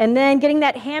 and then getting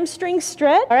that hamstring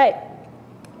stretch. All right,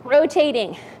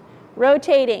 rotating,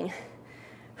 rotating.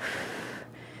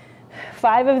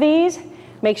 5 of these.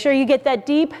 Make sure you get that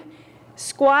deep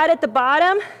squat at the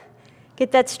bottom,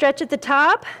 get that stretch at the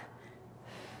top.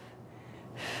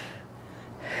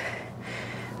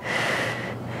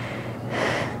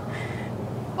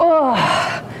 Oh,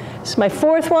 this is my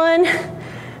 4th one.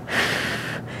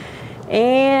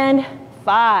 And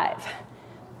 5.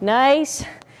 Nice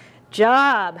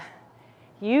job.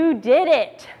 You did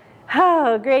it.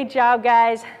 Oh, great job,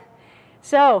 guys.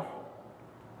 So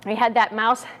we had that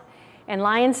mouse and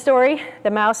lion story.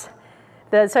 The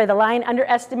lion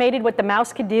underestimated what the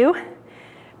mouse could do.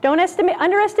 Don't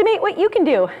underestimate what you can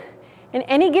do in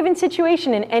any given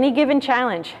situation, in any given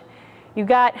challenge. You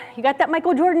got that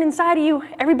Michael Jordan inside of you.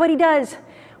 Everybody does.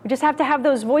 We just have to have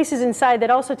those voices inside that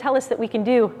also tell us that we can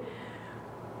do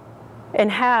and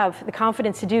have the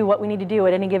confidence to do what we need to do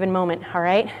at any given moment, all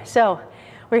right? So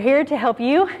we're here to help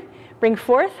you bring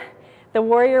forth the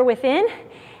warrior within.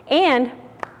 And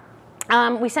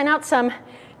we sent out some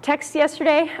texts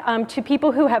yesterday to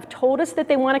people who have told us that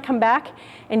they want to come back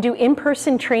and do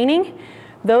in-person training.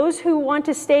 Those who want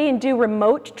to stay and do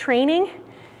remote training,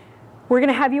 we're going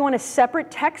to have you on a separate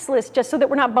text list just so that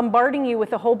we're not bombarding you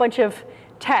with a whole bunch of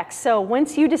texts. So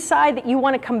once you decide that you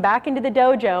want to come back into the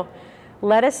dojo,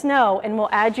 let us know and we'll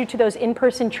add you to those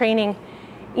in-person training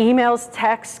emails,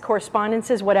 texts,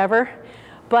 correspondences, whatever.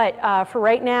 But for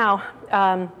right now,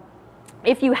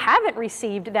 if you haven't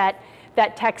received that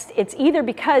text, it's either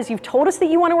because you've told us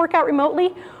that you want to work out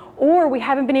remotely or we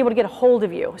haven't been able to get a hold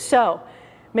of you. So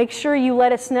make sure you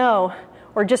let us know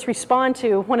or just respond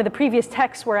to one of the previous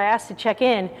texts where I asked to check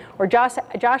in, or Josh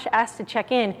asked to check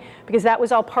in, because that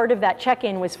was all part of that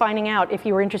check-in, was finding out if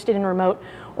you were interested in remote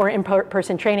or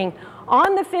in-person training.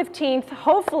 On the 15th,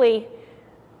 hopefully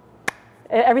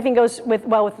everything goes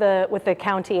well with the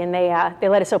county and they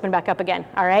let us open back up again,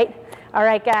 all right? All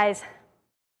right, guys.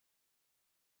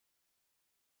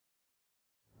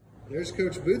 There's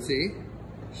Coach Bootsy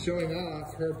showing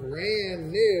off her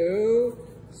brand new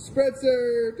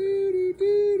spritzer.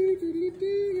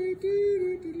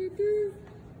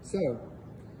 So,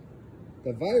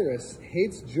 the virus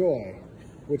hates joy,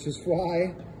 which is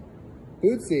why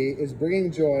Bootsy is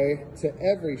bringing joy to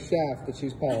every shaft that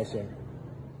she's polishing.